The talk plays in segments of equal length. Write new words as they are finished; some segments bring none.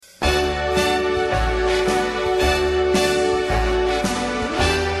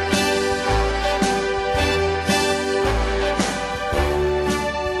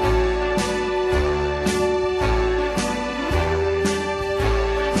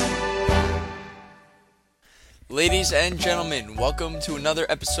Ladies and gentlemen, welcome to another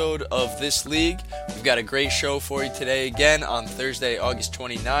episode of This League. We've got a great show for you today again on Thursday, August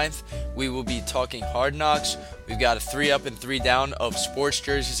 29th. We will be talking Hard Knocks. We've got a 3 up and 3 down of sports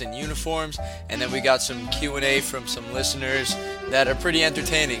jerseys and uniforms, and then we got some Q&A from some listeners that are pretty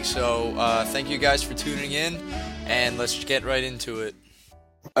entertaining. So thank you guys for tuning in, and let's get right into it.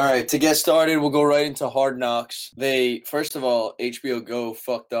 All right, to get started, we'll go right into Hard Knocks. First of all, HBO Go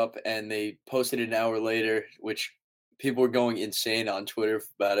fucked up, and they posted it an hour later, which people were going insane on Twitter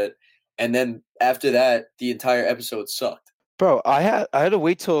about it. And then after that, the entire episode sucked. Bro, I had to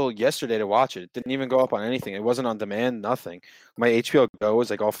wait till yesterday to watch it. It didn't even go up on anything. It wasn't on demand, nothing. My HBO Go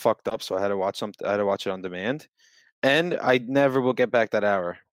was like all fucked up, so I had to watch it on demand. And I never will get back that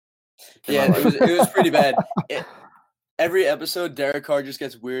hour. Yeah, it was pretty bad. Every episode, Derek Carr just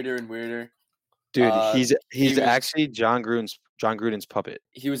gets weirder and weirder. Dude, he's actually John Gruden's puppet.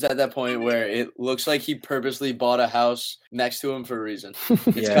 He was at that point where it looks like he purposely bought a house next to him for a reason.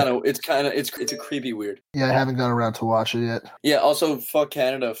 It's a creepy weird. Yeah, I haven't gone around to watch it yet. Yeah, also fuck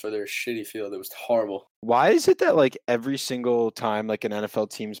Canada for their shitty field. It was horrible. Why is it that like every single time like an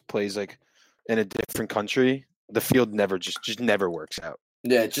NFL team plays like in a different country, the field never just never works out?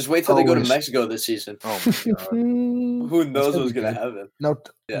 Yeah, just wait till they go to Mexico this season. Oh my god. Who knows what's going to happen? No,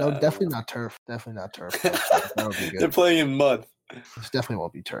 definitely not turf. Definitely not turf. That would be good. They're playing in mud. This definitely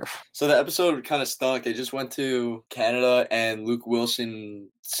won't be turf. So the episode kind of stunk. They just went to Canada, and Luke Wilson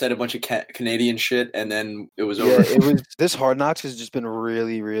said a bunch of Canadian shit, and then it was over. This Hard Knocks has just been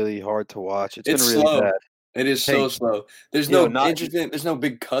really, really hard to watch. It's been really slow. bad. It is so slow. There's there's no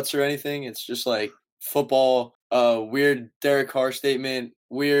big cuts or anything. It's just like football, weird Derek Carr statement,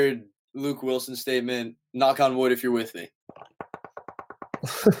 weird Luke Wilson statement, knock on wood if you're with me.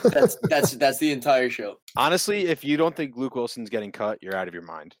 That's the entire show. Honestly, if you don't think Luke Wilson's getting cut, you're out of your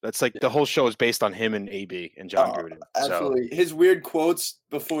mind. That's like the whole show is based on him and AB and John Gruden. Absolutely. So. His weird quotes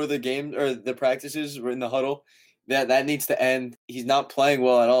before the game or the practices were in the huddle. That needs to end. He's not playing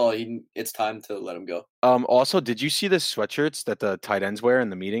well at all. It's time to let him go. Also, did you see the sweatshirts that the tight ends wear in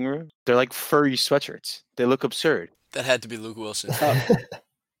the meeting room? They're like furry sweatshirts. They look absurd. That had to be Luke Wilson.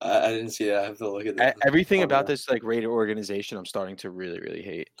 I didn't see that. I have to look at that. Everything about this like rated organization, I'm starting to really, really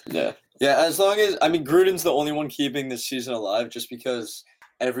hate. Yeah. As long as Gruden's the only one keeping this season alive, just because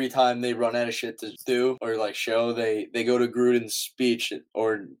every time they run out of shit to do or like show, they go to Gruden's speech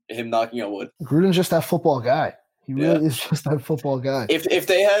or him knocking on wood. Gruden's just that football guy. He really is just that football guy. If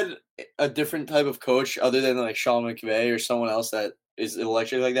they had a different type of coach other than like Sean McVay or someone else that is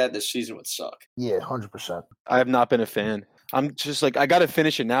electric like that, this season would suck. Yeah, 100%. I have not been a fan. I'm just like I got to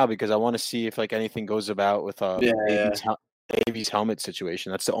finish it now because I want to see if like anything goes about with AB's helmet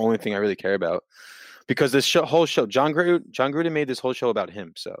situation. That's the only thing I really care about because this whole show, John Gruden made this whole show about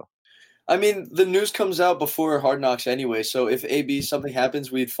him. So. I mean, the news comes out before Hard Knocks anyway, so if something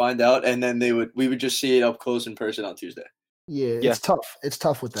happens, we'd find out, and then we would just see it up close in person on Tuesday. Yeah, it's tough. It's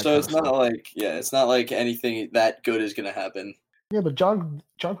tough with that. So it's not like anything that good is gonna happen. Yeah, but John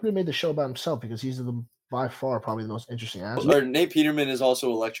Gruden made the show about himself because he's by far probably the most interesting athlete. Or Nate Peterman is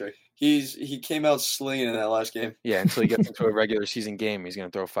also electric. He came out slinging in that last game. Yeah, until he gets into a regular season game, he's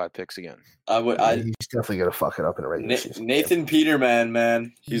gonna throw 5 picks again. He's definitely gonna fuck it up in a regular season. Nathan Peterman,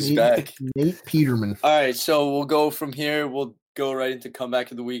 man, he's back. Nate Peterman. All right, so we'll go from here. We'll go right into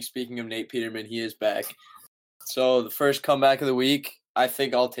comeback of the week. Speaking of Nate Peterman, he is back. So the first comeback of the week, I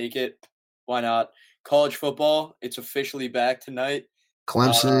think I'll take it. Why not? College football, it's officially back tonight.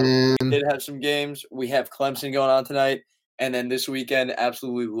 Clemson. We did have some games. We have Clemson going on tonight. And then this weekend,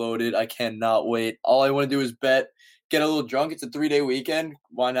 absolutely loaded. I cannot wait. All I want to do is bet, get a little drunk. It's a 3-day weekend.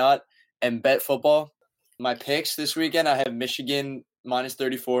 Why not? And bet football. My picks this weekend, I have Michigan minus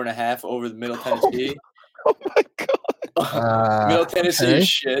 34.5 over the Middle Tennessee. Oh my God. Middle Tennessee is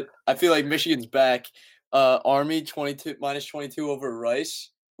shit. I feel like Michigan's back. Army minus 22 over Rice.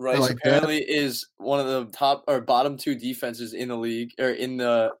 Rice apparently is one of the top or bottom 2 defenses in the league or in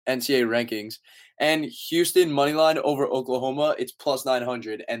the NCAA rankings. And Houston moneyline over Oklahoma, it's plus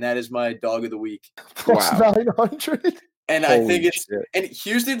 900, and that is my dog of the week. Plus 900? And I think and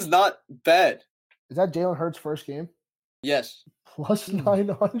Houston's not bad. Is that Jalen Hurts' first game? Yes. Plus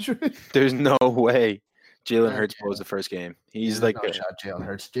 900? There's no way Jalen Hurts was the first game. He's like Jalen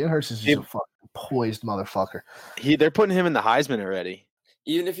Hurts. Jalen Hurts is just a fucking poised motherfucker. They're putting him in the Heisman already.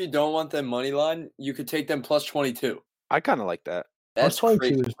 Even if you don't want them money line, you could take them plus 22. I kind of like that. Plus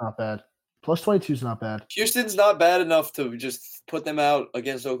 22 is not bad. Plus 22 is not bad. Houston's not bad enough to just put them out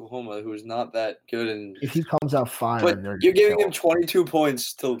against Oklahoma, who's not that good. And if he comes out firing, but you're giving him 22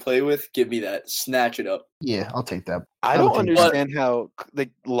 points to play with. Give me that. Snatch it up. Yeah, I'll take that. I don't understand how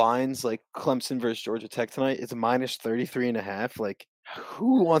the lines like Clemson versus Georgia Tech tonight is minus 33.5. Like,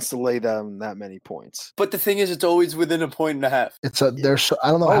 who wants to lay down that many points? But the thing is, it's always within a point and a half. I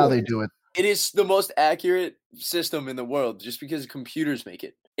don't know how they do it. It is the most accurate system in the world, just because computers make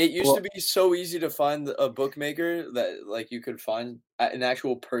it. It used to be so easy to find a bookmaker that like you could find an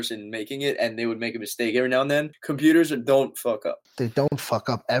actual person making it, and they would make a mistake every now and then. Computers don't fuck up. They don't fuck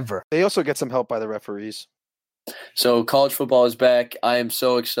up ever. They also get some help by the referees. So college football is back. I am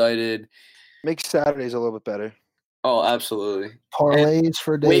so excited. Makes Saturdays a little bit better. Oh, absolutely. Parlays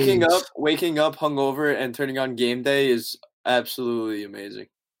for days. Waking up hungover and turning on game day is absolutely amazing.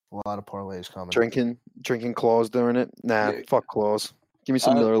 A lot of parlays coming. Drinking claws during it. Nah, fuck claws. Give me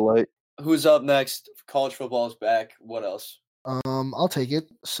some Miller Lite. Who's up next? College football is back. What else? I'll take it.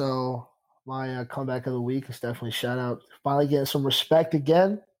 So my comeback of the week is definitely shout out. Finally getting some respect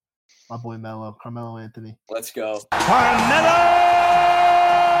again. My boy Carmelo Anthony. Let's go. Carmelo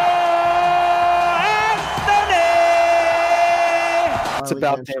Anthony! It's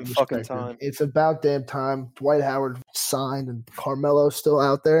about damn fucking time. It's about damn time. Dwight Howard signed and Carmelo's still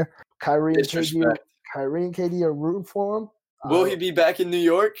out there. Kyrie and KD are rooting for him. Will he be back in New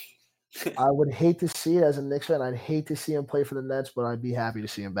York? I would hate to see it as a Knicks fan. I'd hate to see him play for the Nets, but I'd be happy to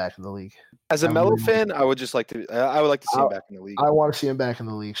see him back in the league. As a Melo fan, I would like to see him back in the league. I want to see him back in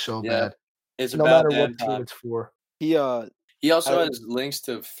the league so bad. It's no matter what team it's for. He also has links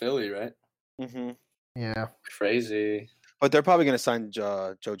to Philly, right? Mm-hmm. Yeah. Crazy. But they're probably going to sign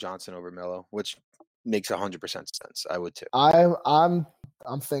Joe Johnson over Melo, which makes 100% sense. I would too.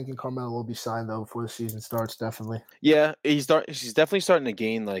 I'm thinking Carmelo will be signed though before the season starts. Definitely. Yeah, he's definitely starting to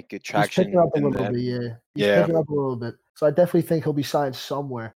gain like traction. He's picking up a little bit. Yeah. He's picking up a little bit. So I definitely think he'll be signed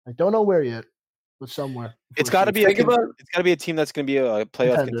somewhere. I don't know where yet, but somewhere. It's got to be a team that's going to be a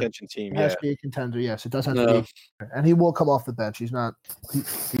playoff contention team. It has to be a contender. Yes, it does have to be. And he will come off the bench. He's not.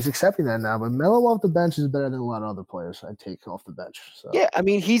 He's accepting that now. But Melo off the bench is better than a lot of other players I'd take off the bench. So. Yeah, I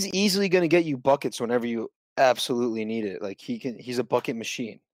mean he's easily going to get you buckets whenever you absolutely need it. Like he's a bucket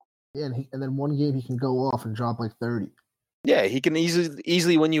machine. Yeah, and then one game he can go off and drop like 30. Yeah, he can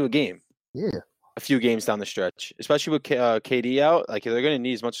easily win you a game. Yeah. A few games down the stretch, especially with KD out, like they're going to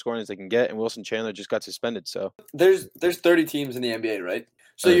need as much scoring as they can get, and Wilson Chandler just got suspended. So there's 30 teams in the NBA, right?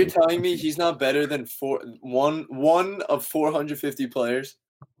 So you're telling me he's not better than one of 450 players?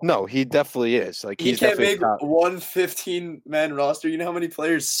 No, he definitely is. Like he can't make one 15-man roster. You know how many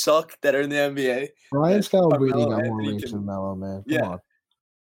players suck that are in the NBA? Brian Scott really got more rings than Melo, man. Come on.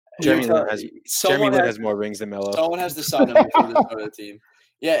 Jeremy Lin has more rings than Melo. Someone has to sign him before they start the team.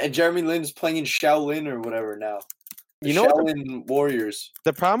 Yeah, and Jeremy Lin's playing in Shaolin or whatever now. Shaolin Warriors.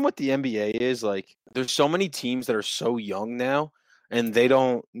 The problem with the NBA is like there's so many teams that are so young now, and they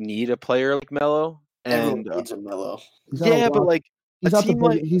don't need a player like Melo. And needs a Melo. Yeah, but like he's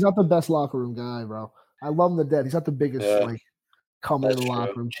not the best locker room guy, bro. I love him to death. He's not the biggest coming in the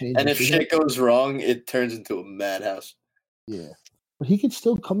locker room change. And if shit goes wrong, it turns into a madhouse. Yeah. But he could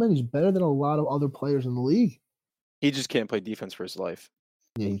still come in. He's better than a lot of other players in the league. He just can't play defense for his life.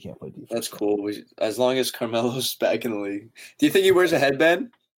 Yeah, he can't play defense. That's cool. As long as Carmelo's back in the league. Do you think he wears a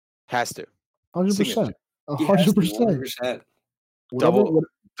headband? Has to. 100%. 100%.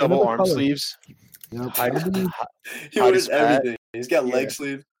 Double arm sleeves. Yep. He wears everything. He's got leg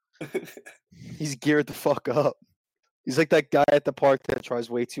sleeves. He's geared the fuck up. He's like that guy at the park that tries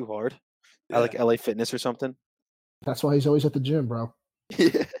way too hard. I like LA Fitness or something. That's why he's always at the gym, bro.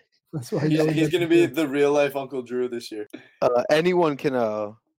 Yeah. That's why he's going to be the real life Uncle Drew this year. Anyone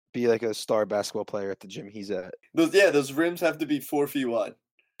can be like a star basketball player at the gym he's at. Those rims have to be 4 feet wide.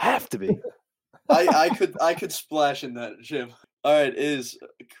 Have to be. I could splash in that gym. All right,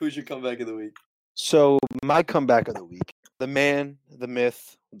 who's your comeback of the week? So my comeback of the week, the man, the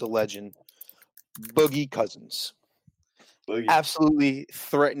myth, the legend, Boogie Cousins. Boogie. Absolutely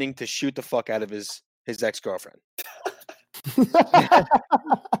threatening to shoot the fuck out of his ex-girlfriend.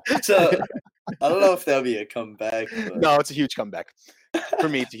 So I don't know if that'll be a comeback. But... No, it's a huge comeback. For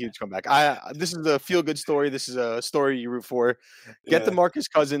me, it's a huge comeback. This is a feel-good story. This is a story you root for. Get the Marcus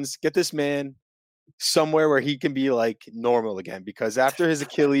Cousins. Get this man somewhere where he can be like normal again. Because after his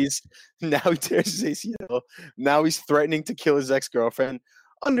Achilles, now he tears his ACL. Now he's threatening to kill his ex-girlfriend.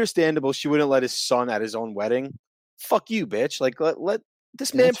 Understandable. She wouldn't let his son at his own wedding. Fuck you, bitch. Like let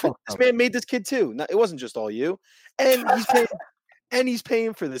this man. This man made this kid too. It wasn't just all you. And he's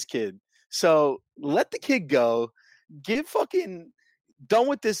paying for this kid. So let the kid go. Get fucking done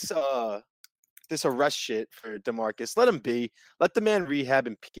with this this arrest shit for DeMarcus. Let him be. Let the man rehab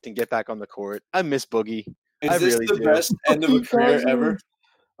and peak and get back on the court. I miss Boogie. I Is this really the do. best end of a career ever?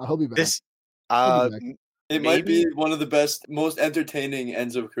 I hope he back. This, He'll be back. It might be one of the best, most entertaining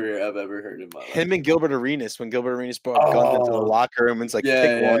ends of career I've ever heard in my life. Him and Gilbert Arenas, when Gilbert Arenas brought guns into the locker room and it's like,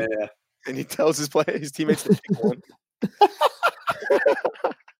 pick one. Yeah. And he tells his teammates to pick one.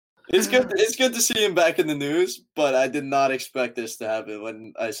 It's good to see him back in the news, but I did not expect this to happen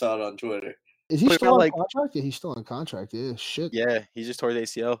when I saw it on Twitter. Is he still on contract? Yeah, he's still on contract. Yeah, shit. Yeah, he just tore the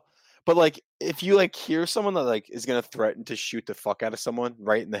ACL. But like, if you like hear someone that like is gonna threaten to shoot the fuck out of someone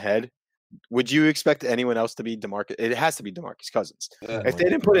right in the head, would you expect anyone else to be DeMarcus? It has to be DeMarcus Cousins. Yeah, if they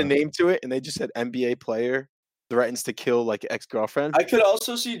didn't put a name to it and they just said NBA player threatens to kill like ex-girlfriend, I could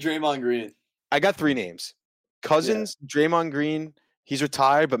also see Draymond Green. I got 3 names: Cousins, Draymond Green. He's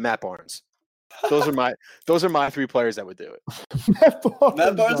retired, but Matt Barnes. Those are my 3 players that would do it.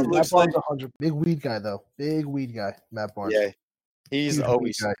 Matt Barnes looks like 100. Big weed guy though. Big weed guy. Matt Barnes. Yeah, he's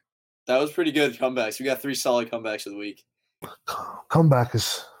always. That was pretty good comebacks. We got 3 solid comebacks of the week. Comeback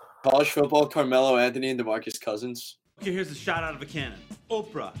is college football. Carmelo Anthony and DeMarcus Cousins. Okay, here's a shot out of a cannon.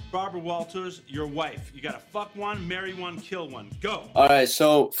 Oprah, Barbara Walters, your wife. You gotta fuck one, marry one, kill one. Go. All right,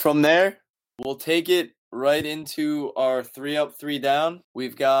 so from there, we'll take it right into our 3 up, 3 down.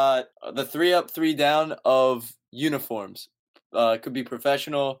 We've got the 3 up, 3 down of uniforms. Could be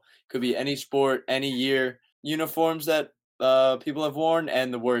professional, could be any sport, any year. Uniforms that people have worn,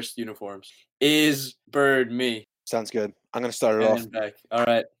 and the worst uniforms. Is Bird me? Sounds good. I'm gonna start it off. Back. All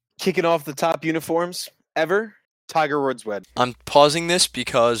right. Kicking off the top uniforms ever. Tiger Woods wed. I'm pausing this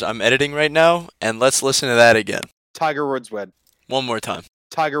because I'm editing right now, and let's listen to that again. Tiger Woods wed. One more time.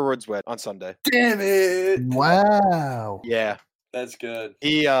 Tiger Woods wed on Sunday. Damn it! Wow. Yeah, that's good.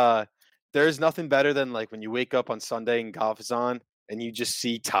 There's nothing better than like when you wake up on Sunday and golf is on, and you just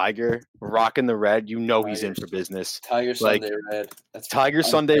see Tiger rocking the red. You know he's in for business. Tiger Sunday red. That's Tiger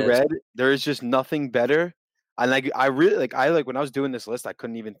Sunday red. There is just nothing better. And I really when I was doing this list, I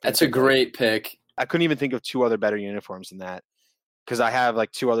couldn't even. That's a great pick. I couldn't even think of 2 other better uniforms than that, because I have like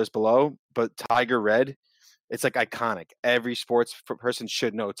 2 others below. But Tiger red, it's like iconic. Every sports person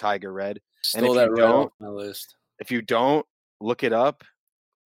should know Tiger red. Stole that right off my list. If you don't, look it up,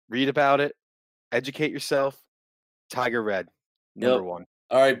 read about it, educate yourself. Tiger red, number 1.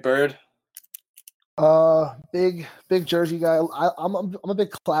 All right, Bird. Big jersey guy. I'm a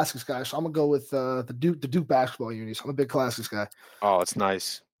big classics guy, so I'm gonna go with the Duke basketball unis. I'm a big classics guy. Oh, it's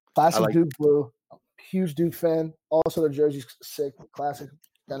nice. Classic Duke blue. Huge Duke fan. Also, their jerseys sick. Classic.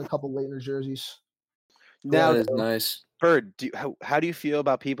 Got a couple Leitner jerseys. Now, that is nice. Bird, how do you feel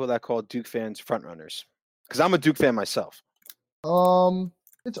about people that call Duke fans front runners? Because I'm a Duke fan myself.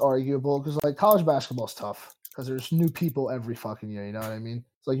 It's arguable because like college basketball is tough because there's new people every fucking year. You know what I mean?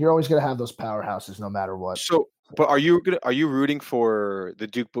 It's like you're always gonna have those powerhouses no matter what. So, but are you rooting for the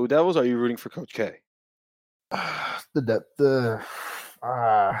Duke Blue Devils? Or are you rooting for Coach K? The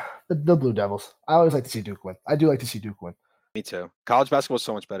Blue Devils. I always like to see Duke win. I do like to see Duke win. Me too. College basketball is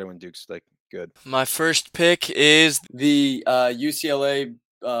so much better when Duke's like good. My first pick is the UCLA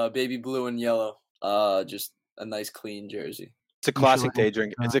baby blue and yellow. Just a nice clean jersey. It's a classic day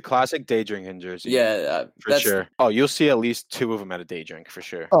drink. It's a classic day drinking jersey. Yeah, for sure. Oh, you'll see at least 2 of them at a day drink for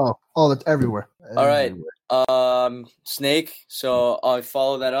sure. Oh, that's everywhere. All right. Snake. So I'll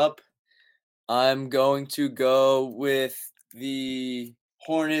follow that up. I'm going to go with the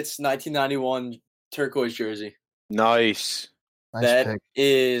Hornets 1991 turquoise jersey. Nice. That pick.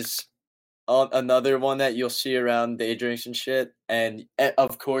 Is another one that you'll see around day drinks and shit. And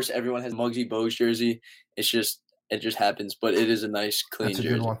of course, everyone has Muggsy Bogues jersey. It just happens, but it is a nice clean jersey.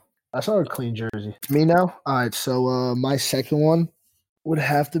 That's a good one. That's not a clean jersey. Me now. All right. So my second one would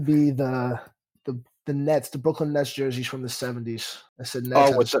have to be the Nets, the Brooklyn Nets jerseys from the 70s. I said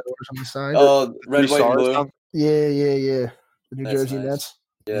Nets. What's that on the side? Oh, red, white, and blue. Yeah. The New Jersey nice. Nets.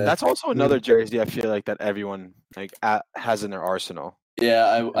 Yeah. That's also another jersey I feel like that everyone like has in their arsenal.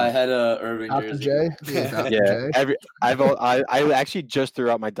 Yeah, I had a Irving Dr. jersey. J. Yeah. I actually just threw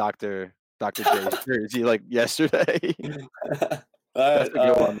out my Dr. J jersey like yesterday. That's a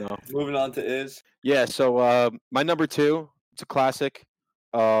good one though. Moving on to Iz. Yeah, so my number 2, it's a classic.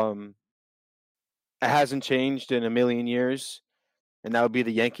 It hasn't changed in a million years, and that would be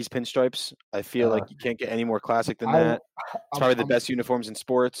the Yankees pinstripes. I feel like you can't get any more classic than that. It's probably the best uniforms in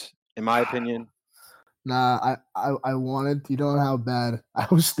sports, in my opinion. Nah, I wanted. You know how bad I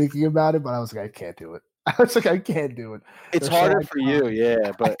was thinking about it, but I was like, I can't do it. I was like, I can't do it. It's harder for you,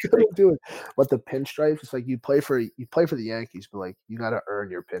 yeah, but I couldn't do it. But the pinstripes, it's like you play for the Yankees, but like you got to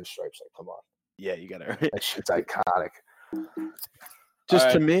earn your pinstripes. Like, come on. Yeah, you got to earn it. That shit's iconic. Just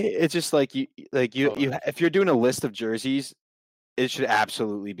All to right. me, it's just like you Oh. if you're doing a list of jerseys, it should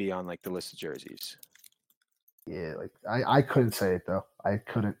absolutely be on like the list of jerseys. Yeah, like I couldn't say it though. I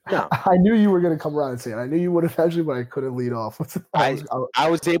couldn't. No. I knew you were gonna come around and say it. I knew you would eventually, but I couldn't lead off. I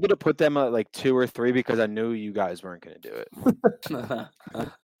was able to put them at like 2 or 3 because I knew you guys weren't gonna do it.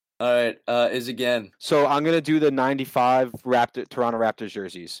 All right. Is again. So I'm gonna do the '95 Toronto Raptors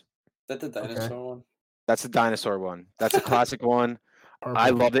jerseys. Is that the dinosaur one? That's the dinosaur one. That's a classic one.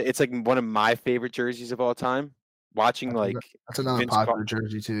 I loved it. It's like one of my favorite jerseys of all time. Watching that's another popular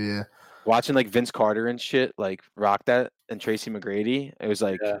jersey too. Yeah. Watching like Vince Carter and shit like rock that and Tracy McGrady. It was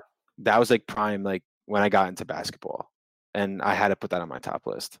like that was like prime like when I got into basketball, and I had to put that on my top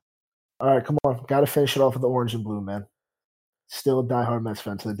list. All right, come on, got to finish it off with the orange and blue, man. Still a diehard Mets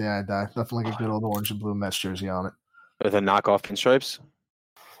fan to the day I die. Nothing like a good old orange and blue Mets jersey on it. With a knockoff pinstripes.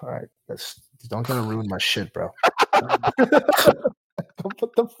 All right, don't gonna ruin my shit, bro.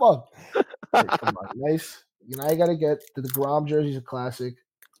 What the fuck? Hey, come on, nice. You know, I gotta get the Grom jersey's a classic.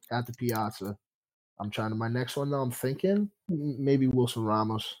 Got the Piazza. I'm trying to my next one though. I'm thinking maybe Wilson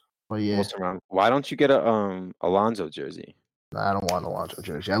Ramos. But yeah, Wilson Ramos. Why don't you get a Alonzo jersey? Nah, I don't want an Alonzo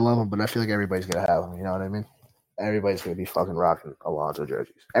jersey. I love him, but I feel like everybody's gonna have him. You know what I mean? Everybody's gonna be fucking rocking Alonzo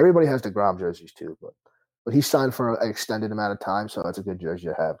jerseys. Everybody has the Grom jerseys too, but he's signed for an extended amount of time, so that's a good jersey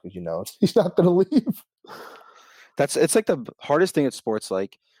to have because you know he's not gonna leave. It's like the hardest thing at sports.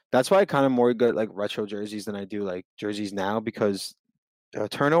 Like that's why I kind of more good like retro jerseys than I do like jerseys now because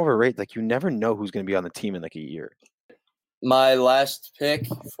turnover rate, like you never know who's going to be on the team in like a year. My last pick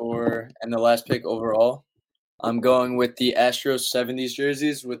and the last pick overall, I'm going with the Astros 70s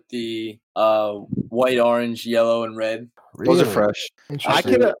jerseys with the white, orange, yellow, and red. Really? Those are fresh. I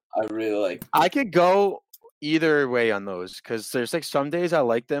really like. I could go either way on those because there's like some days I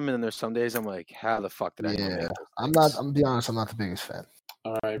like them and then there's some days I'm like, how the fuck did I? Yeah, I'm not. I'm be honest. I'm not the biggest fan.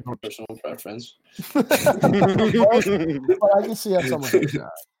 All right, personal preference. But I can see how someone does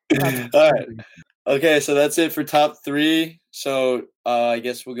that. All right. Okay, so that's it for top 3. So I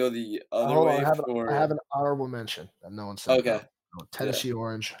guess we'll go the other way. I have an honorable mention that no one said. Okay. Tennessee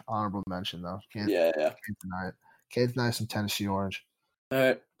Orange, honorable mention though. Can't deny it. Can't deny some Tennessee Orange. All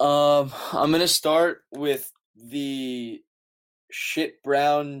right. I'm gonna start with the shit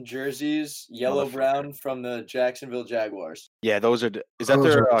brown jerseys, yellow brown from the Jacksonville Jaguars. Yeah, those are. Is that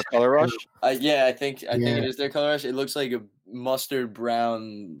their color rush? Yeah, I think it is their color rush. It looks like a mustard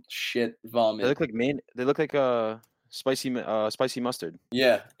brown shit vomit. They look like spicy mustard.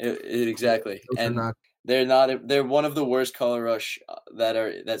 Yeah, exactly. And they're one of the worst color rush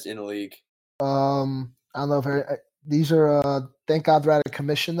that's in the league. I don't know if these are thank God they're out of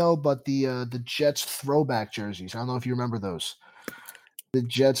commission though, but the Jets throwback jerseys. I don't know if you remember those. The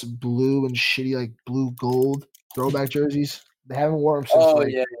Jets blue and shitty like blue gold throwback jerseys. They haven't worn them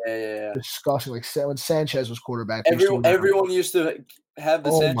since yeah. Disgusting. Like when Sanchez was quarterback. Everyone used to have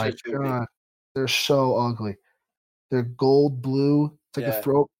the Sanchez jersey. Oh my God. They're so ugly. They're gold blue. It's like a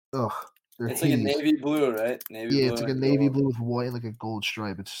throw. Ugh. It's like a navy blue, right? It's like a navy blue with white and like a gold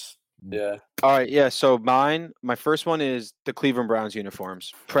stripe. It's All right, yeah. So my first one is the Cleveland Browns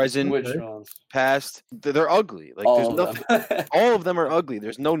uniforms. Present, past, they're ugly. Like there's nothing. All of them are ugly.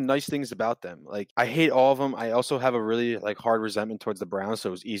 There's no nice things about them. Like I hate all of them. I also have a really like hard resentment towards the Browns, so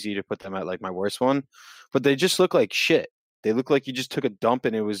it was easy to put them at like my worst one. But they just look like shit. They look like you just took a dump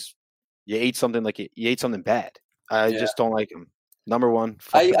and you ate something bad. I just don't like them. Number one.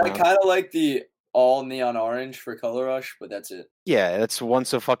 I kind of like the all neon orange for color rush, but that's it. Yeah, that's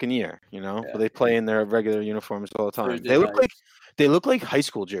once a fucking year, you know. Yeah. But they play in their regular uniforms all the time. They look like high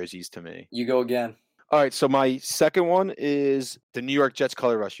school jerseys to me. You go again. All right, so my second one is the New York Jets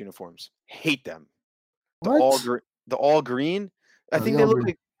color rush uniforms. Hate them. The all green. I think they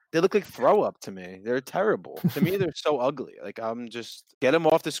look like throw up to me. They're terrible. To me, they're so ugly. Like I'm just get them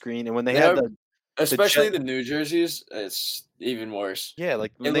off the screen. And when they have especially the new jerseys, it's even worse. Yeah,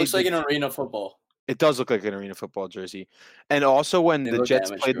 like it looks like an arena football. It does look like an arena football jersey. And also when the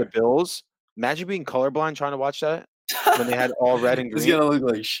Jets played the Bills, imagine being colorblind trying to watch that when they had all red and green. It's going to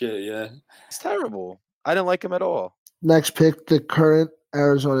look like shit, yeah. It's terrible. I didn't like them at all. Next pick, the current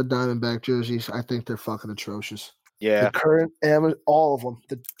Arizona Diamondback jerseys. I think they're fucking atrocious. Yeah. The current, all of them.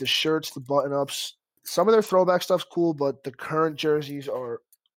 The shirts, the button-ups. Some of their throwback stuff's cool, but the current jerseys are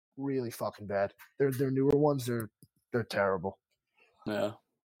really fucking bad. Their newer ones, they're terrible. Yeah.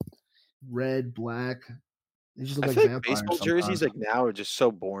 Red, black. They just look like vampires. Baseball jerseys like now are just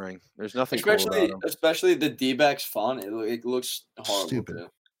so boring. There's nothing especially the D-backs font. It looks horrible. Stupid.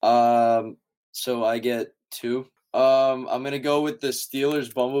 Too. So I get 2. I'm gonna go with the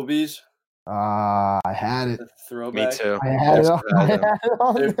Steelers Bumblebees. I had it. The Me throwback. too. I had it. Also I had them. had it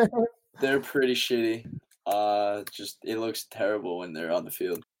on They're- there. They're pretty shitty. Just it looks terrible when they're on the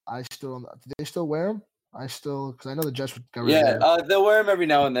field. Do they still wear them? Because I know the Jets got rid of Yeah, theirs. they'll wear them every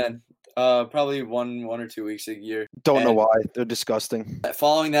now and then. Probably one or 2 weeks a year. Don't know And why. They're disgusting.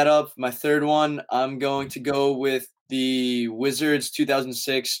 Following that up, my third one, I'm going to go with the Wizards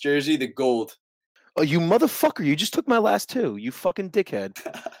 2006 jersey, the gold. Oh, you motherfucker! You just took my last two. You fucking dickhead.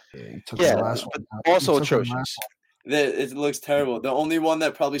 Yeah, you took Yeah, the last but one. also You took the last atrocious. It looks terrible. The only one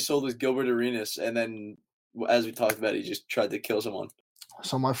that probably sold was Gilbert Arenas, and then, as we talked about, he just tried to kill someone.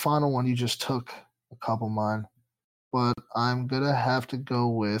 So my final one, you just took a couple of mine, but I'm gonna have to go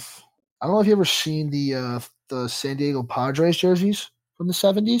with. I don't know if you ever seen the San Diego Padres jerseys from the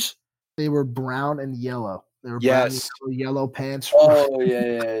 '70s. They were brown and yellow. They were Yes. brown and yellow pants. Oh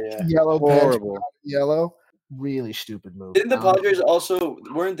yeah. Yellow pants, Horrible. brown and yellow. Really stupid move. Didn't the Padres also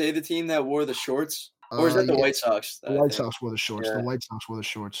weren't they the team that wore the shorts? Or is that the yeah, White Sox? The White Sox wore the shorts. Yeah. The White Sox wore the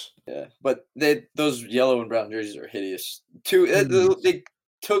shorts. Yeah, but those yellow and brown jerseys are hideous. They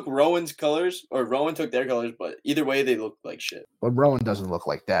took Rowan's colors, or Rowan took their colors, but either way, they look like shit. But Rowan doesn't look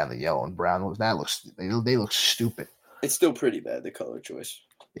like that. The yellow and brown. They look stupid. It's still pretty bad, the color choice.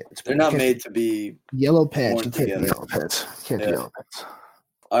 Yeah, They're not made to be yellow pants. worn You can't together. be yellow pants. Can't be yellow pants.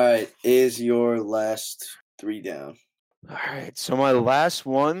 All right, is your last 3 down? All right. So my last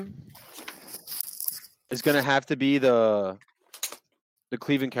one is gonna have to be the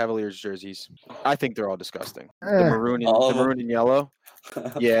Cleveland Cavaliers jerseys. I think they're all disgusting. The maroon and yellow.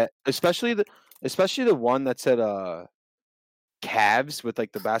 Yeah, especially the one that said Cavs with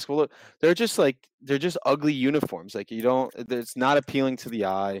like the basketball. They're just ugly uniforms. Like it's not appealing to the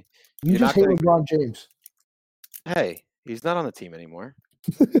eye. You just hate LeBron James. Hey, he's not on the team anymore.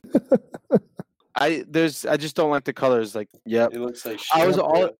 I just don't like the colors. Like, yep. It looks like shit.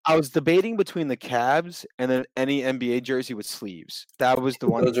 I was debating between the Cavs and then any NBA jersey with sleeves. That was the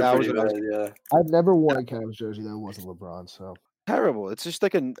one. Those are pretty bad, yeah. I've never worn a Cavs jersey that wasn't LeBron. So terrible. It's just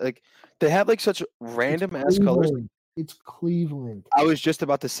like they have like such random ass colors. It's Cleveland. I was just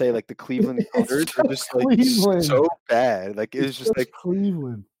about to say like the Cleveland colors are just like so bad. Like it's just like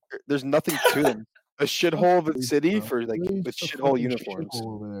Cleveland. There's nothing to them. A shithole of a city for like with shithole uniforms.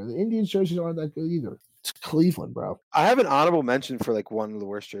 Over there. The Indians jerseys aren't that good either. It's Cleveland, bro. I have an honorable mention for like one of the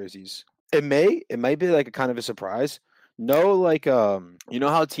worst jerseys. It might be like a kind of a surprise. No, like you know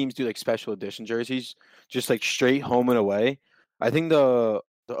how teams do like special edition jerseys, just like straight home and away. I think the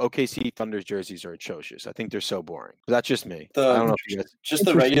OKC Thunder jerseys are atrocious. I think they're so boring. But that's just me. I don't know if you guys just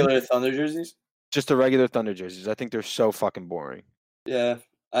the regular Thunder jerseys. Just the regular Thunder jerseys. I think they're so fucking boring. Yeah.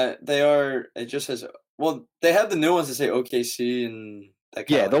 They are. It just says. Well, they have the new ones that say OKC and that.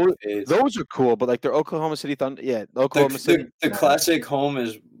 Yeah, those are cool, but like they're Oklahoma City Thunder. Yeah, Oklahoma City. The classic home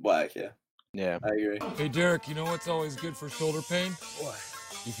is whack. Yeah. Yeah. I agree. Hey Derek, you know what's always good for shoulder pain? What?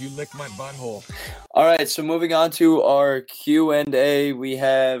 If you lick my butthole. All right, so moving on to our Q&A, we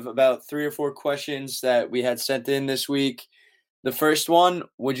have about 3 or 4 questions that we had sent in this week. The first one: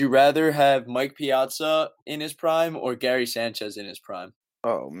 would you rather have Mike Piazza in his prime or Gary Sanchez in his prime?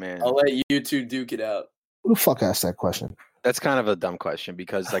 Oh man, I'll let you two duke it out. Who the fuck asked that question? That's kind of a dumb question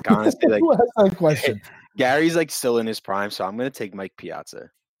because, like, honestly, like, who asked that question? Gary's like still in his prime, so I'm gonna take Mike Piazza.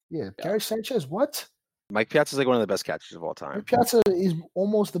 Yeah, Gary Sanchez. What? Mike Piazza is like one of the best catchers of all time. Mike Piazza is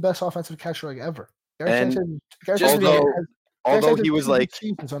almost the best offensive catcher like ever. Gary Although he was like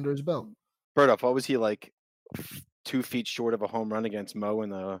seasons under his belt. Birdoff, what was he like? 2 feet short of a home run against Mo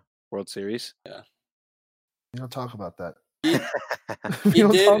in the World Series. Yeah, you don't talk about that. He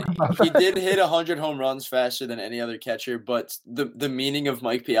did hit 100 home runs faster than any other catcher, but the meaning of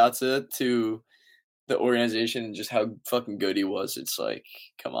Mike Piazza to the organization and just how fucking good he was, it's like,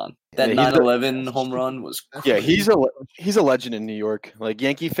 come on. That 9/11 home run was he's a legend in New York. Like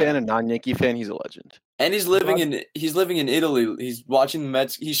Yankee fan and non-Yankee fan, he's a legend. And he's living in Italy. He's watching the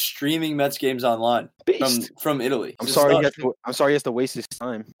Mets. He's streaming Mets games online from Italy. I'm sorry he has to waste his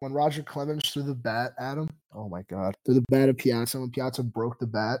time. When Roger Clemens threw the bat at him, oh my god, threw the bat at Piazza. When Piazza broke the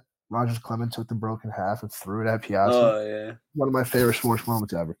bat, Roger Clemens took the broken half and threw it at Piazza. Oh yeah, one of my favorite sports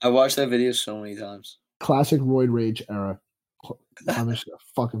moments ever. I watched that video so many times. Classic roid rage era. Clemens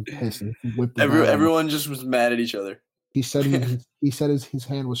fucking pissed and whipped the everyone just was mad at each other. He said his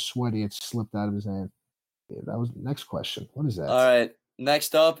hand was sweaty. It slipped out of his hand. Yeah, that was the next question. What is that? All right.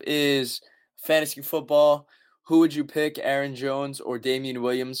 Next up is fantasy football. Who would you pick, Aaron Jones or Damian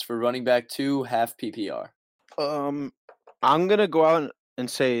Williams for running back 2 half PPR? I'm gonna go out and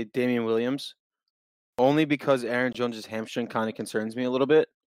say Damian Williams, only because Aaron Jones' hamstring kind of concerns me a little bit.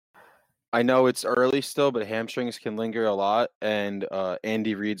 I know it's early still, but hamstrings can linger a lot, and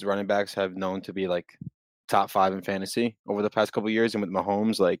Andy Reid's running backs have known to be like top 5 in fantasy over the past couple of years, and with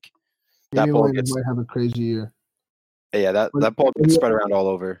Mahomes, like that Maybe ball Williams gets might have a crazy year. that ball gets spread around all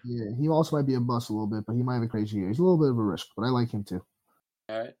over. Yeah, he also might be a bust a little bit, but he might have a crazy year. He's a little bit of a risk, but I like him too.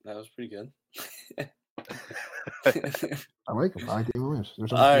 All right, that was pretty good. I like him. I like David Williams.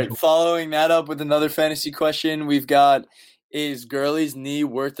 All right, following that up with another fantasy question, we've got: is Gurley's knee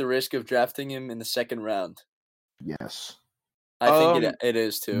worth the risk of drafting him in the second round? Yes. I think it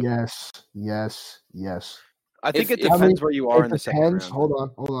is too. Yes. I think it depends where you are in the second round.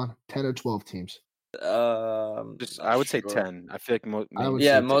 Hold on. 10 or 12 teams. I would say 10. I feel like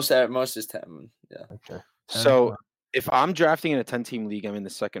most is 10. Yeah. Okay. So if I'm drafting in a 10-team league, I'm in the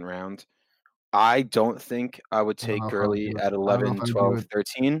second round. I don't think I would take Gurley at 11, 12,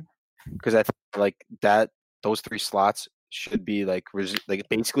 13 because I think like that those 3 slots should be like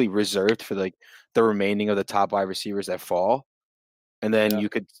basically reserved for like the remaining of the top wide receivers that fall. And then you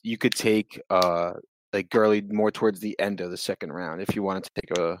could take like Gurley more towards the end of the second round if you want to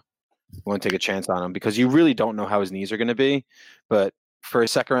take a chance on him because you really don't know how his knees are going to be. But for a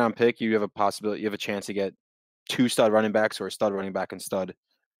second round pick, you have a chance to get 2 stud running backs or a stud running back and stud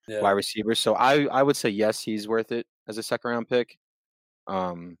wide receivers. So I would say yes, he's worth it as a second round pick.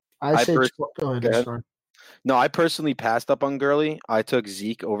 Go ahead. Sorry. No, I personally passed up on Gurley. I took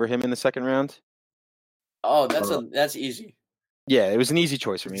Zeke over him in the second round. Oh, that's easy. Yeah, it was an easy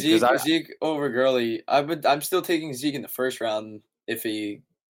choice for me. Zeke over Gurley. I'm still taking Zeke in the first round if he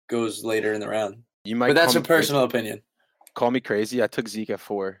goes later in the round. But that's a personal opinion. Call me crazy. I took Zeke at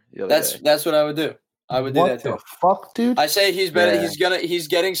 4 the other day. That's what I would do. I would do that too. What the fuck, dude? I say he's better. Yeah. He's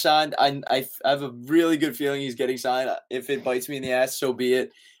getting signed. I have a really good feeling he's getting signed. If it bites me in the ass, so be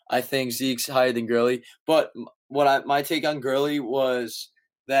it. I think Zeke's higher than Gurley. But my take on Gurley was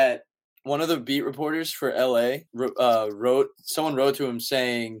that one of the beat reporters for LA wrote to him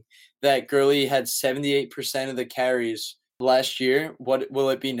saying that Gurley had 78% of the carries last year. What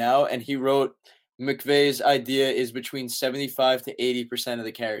will it be now? And he wrote, McVay's idea is between 75 to 80% of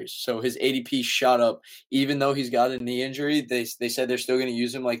the carries. So his ADP shot up. Even though he's got a knee injury, they said they're still going to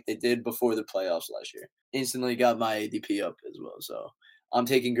use him like they did before the playoffs last year. Instantly got my ADP up as well. So I'm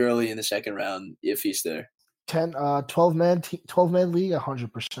taking Gurley in the second round if he's there. 12-man league,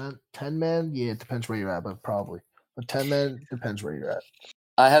 100%. 10-man, yeah, it depends where you're at, but probably. But 10-man depends where you're at.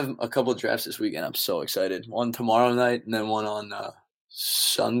 I have a couple of drafts this weekend. I'm so excited. One tomorrow night and then one on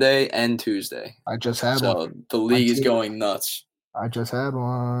Sunday and Tuesday. I just had one. So the league is going nuts. I just had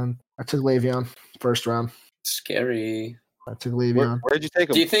one. I took Le'Veon first round. Scary. I took Le'Veon. Where did you take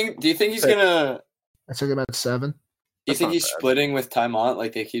him? Do you think he's gonna? I took him at 7. Do you think he's splitting with Tymont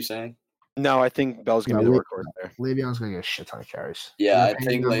like they keep saying? No, I think Bell's gonna be the workhorse there. Le'Veon's gonna get a shit ton of carries. Yeah, I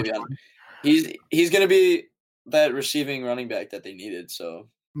think Le'Veon. He's gonna be that receiving running back that they needed. So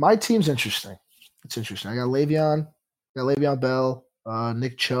my team's interesting. It's interesting. I got Le'Veon. Bell.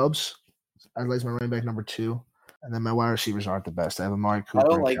 Nick Chubbs. I like my running back number 2. And then my wide receivers aren't the best. I have Amari Cooper. I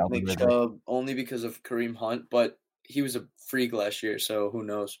don't like Nick Chubb only because of Kareem Hunt, but he was a freak last year, so who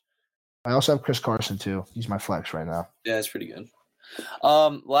knows? I also have Chris Carson too. He's my flex right now. Yeah, that's pretty good.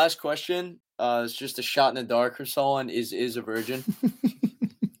 Last question. It's just a shot in the dark for someone. Is a virgin?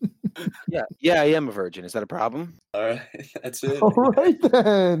 Yeah, I am a virgin. Is that a problem? All right, that's it. All right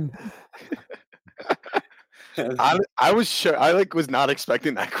then. I was sure. I was not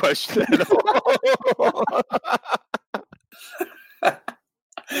expecting that question at all.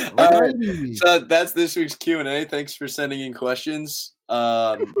 All right, so that's this week's Q&A. Thanks for sending in questions.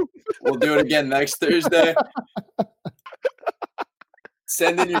 We'll do it again next Thursday.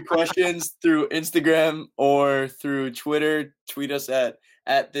 Send in your questions through Instagram or through Twitter. Tweet us at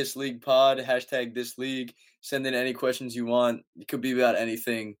 @thisleaguepod, #thisleague. Send in any questions you want. It could be about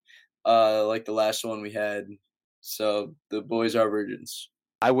anything, like the last one we had. So the boys are virgins.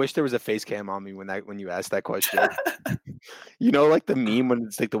 I wish there was a face cam on me when you asked that question. You know, like the meme when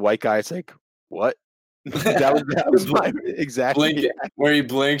it's like the white guy. It's like, what? that was my exactly where he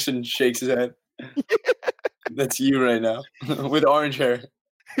blinks and shakes his head. That's you right now with orange hair.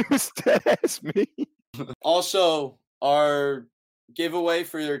 It was that's me. Also, our giveaway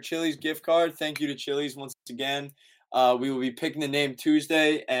for your Chili's gift card. Thank you to Chili's once again. We will be picking the name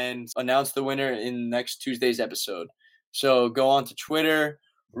Tuesday and announce the winner in next Tuesday's episode. So go on to Twitter,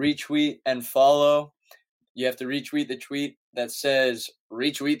 retweet, and follow. You have to retweet the tweet that says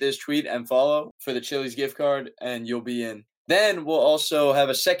retweet this tweet and follow for the Chili's gift card, and you'll be in. Then we'll also have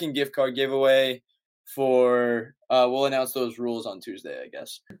a second gift card giveaway for we'll announce those rules on Tuesday, I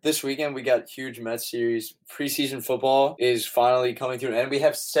guess. This weekend we got huge Mets series. Preseason football is finally coming to an end. We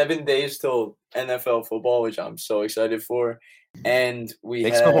have 7 days till NFL football, which I'm so excited for. And we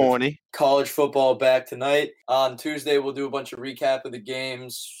have college football back tonight. On Tuesday, we'll do a bunch of recap of the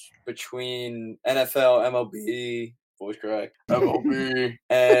games between NFL, MLB, voice correct, MLB,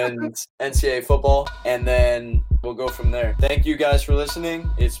 and NCAA football. And then we'll go from there. Thank you guys for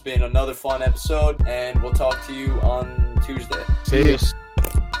listening. It's been another fun episode, and we'll talk to you on Tuesday. Peace.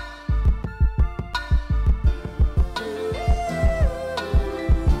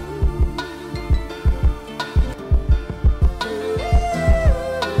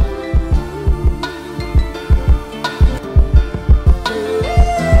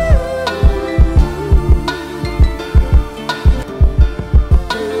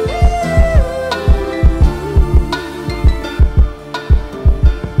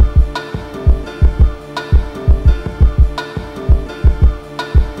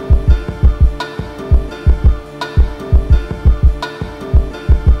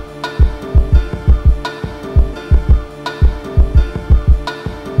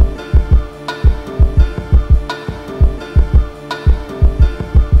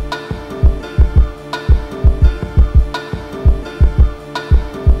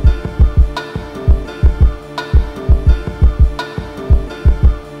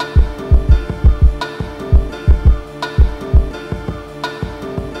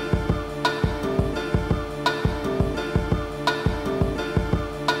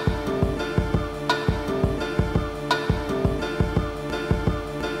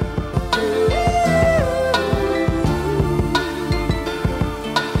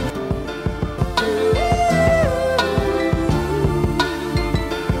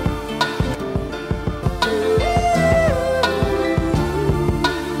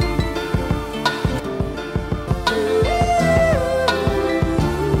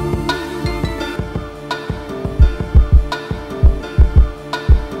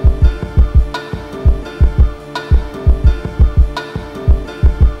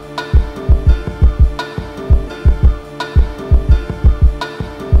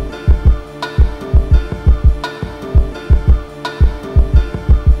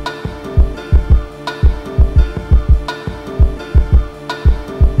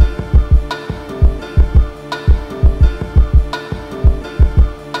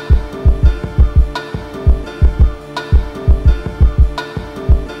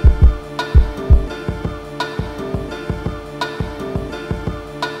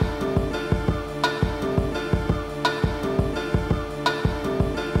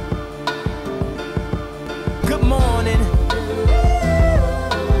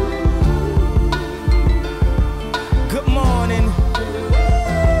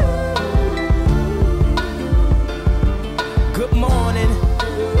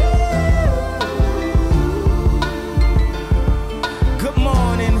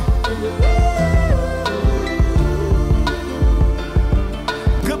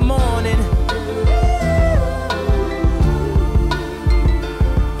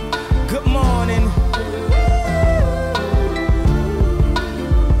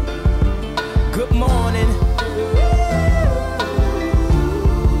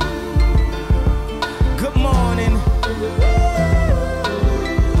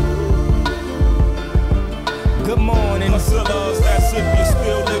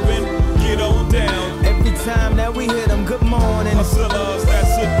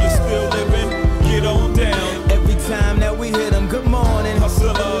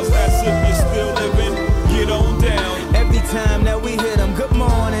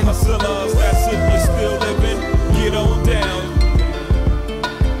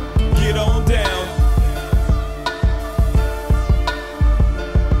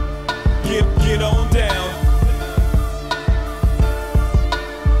 Get on